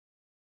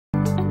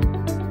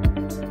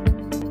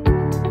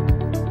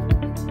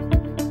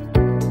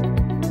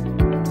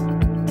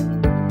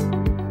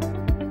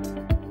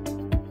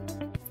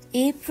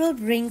April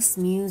brings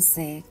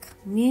music.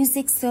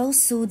 Music so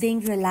soothing,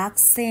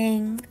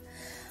 relaxing,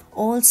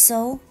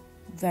 also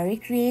very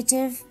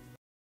creative.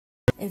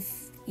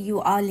 If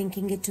you are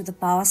linking it to the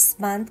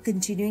past month,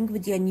 continuing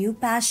with your new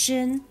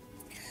passion.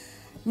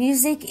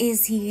 Music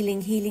is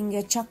healing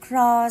your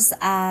chakras,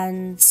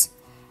 and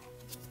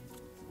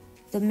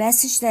the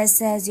message there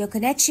says your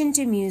connection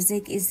to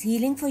music is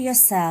healing for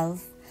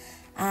yourself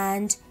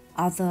and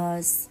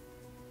others.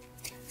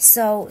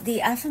 So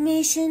the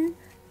affirmation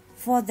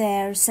for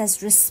there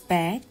says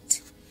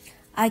respect.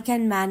 I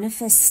can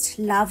manifest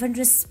love and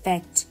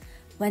respect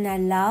when I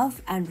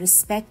love and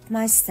respect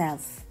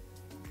myself.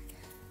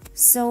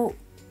 So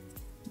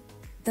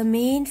the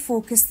main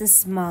focus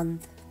this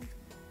month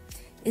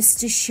is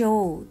to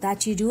show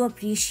that you do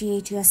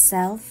appreciate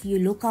yourself, you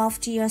look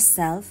after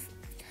yourself.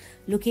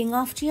 Looking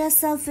after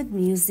yourself with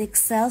music,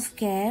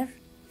 self-care.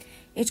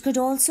 It could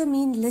also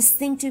mean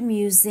listening to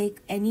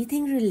music,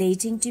 anything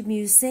relating to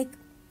music,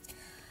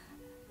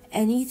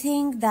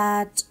 anything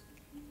that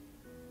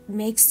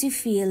makes you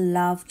feel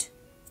loved.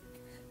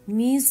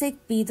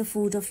 Music be the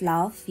food of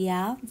love,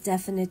 yeah,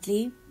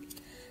 definitely.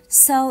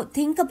 So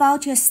think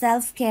about your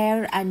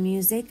self-care and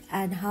music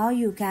and how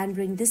you can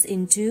bring this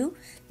into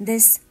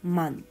this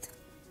month.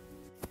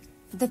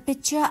 The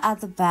picture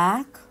at the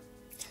back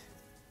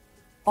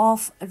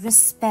of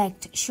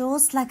respect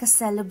shows like a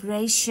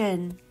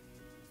celebration.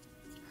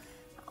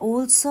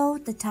 Also,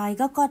 the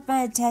tiger caught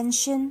my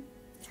attention,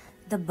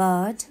 the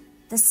bird,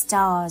 the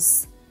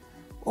stars,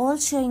 all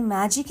showing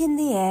magic in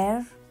the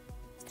air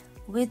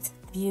with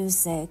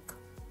music.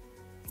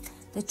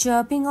 The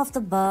chirping of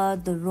the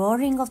bird, the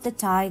roaring of the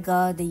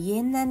tiger, the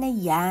yin and the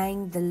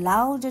yang, the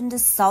loud and the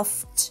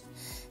soft,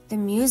 the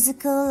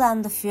musical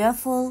and the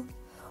fearful,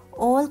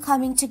 all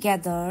coming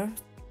together.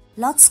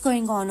 Lots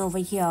going on over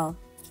here.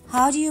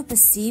 How do you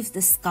perceive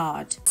this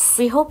card?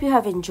 We hope you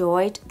have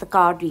enjoyed the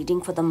card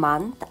reading for the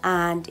month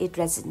and it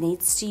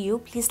resonates to you.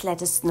 Please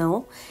let us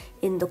know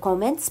in the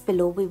comments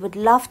below. We would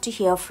love to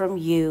hear from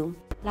you.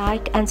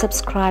 Like and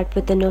subscribe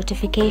with the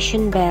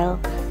notification bell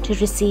to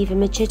receive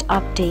immediate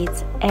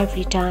updates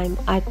every time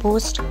I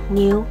post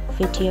new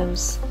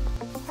videos.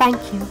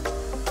 Thank you.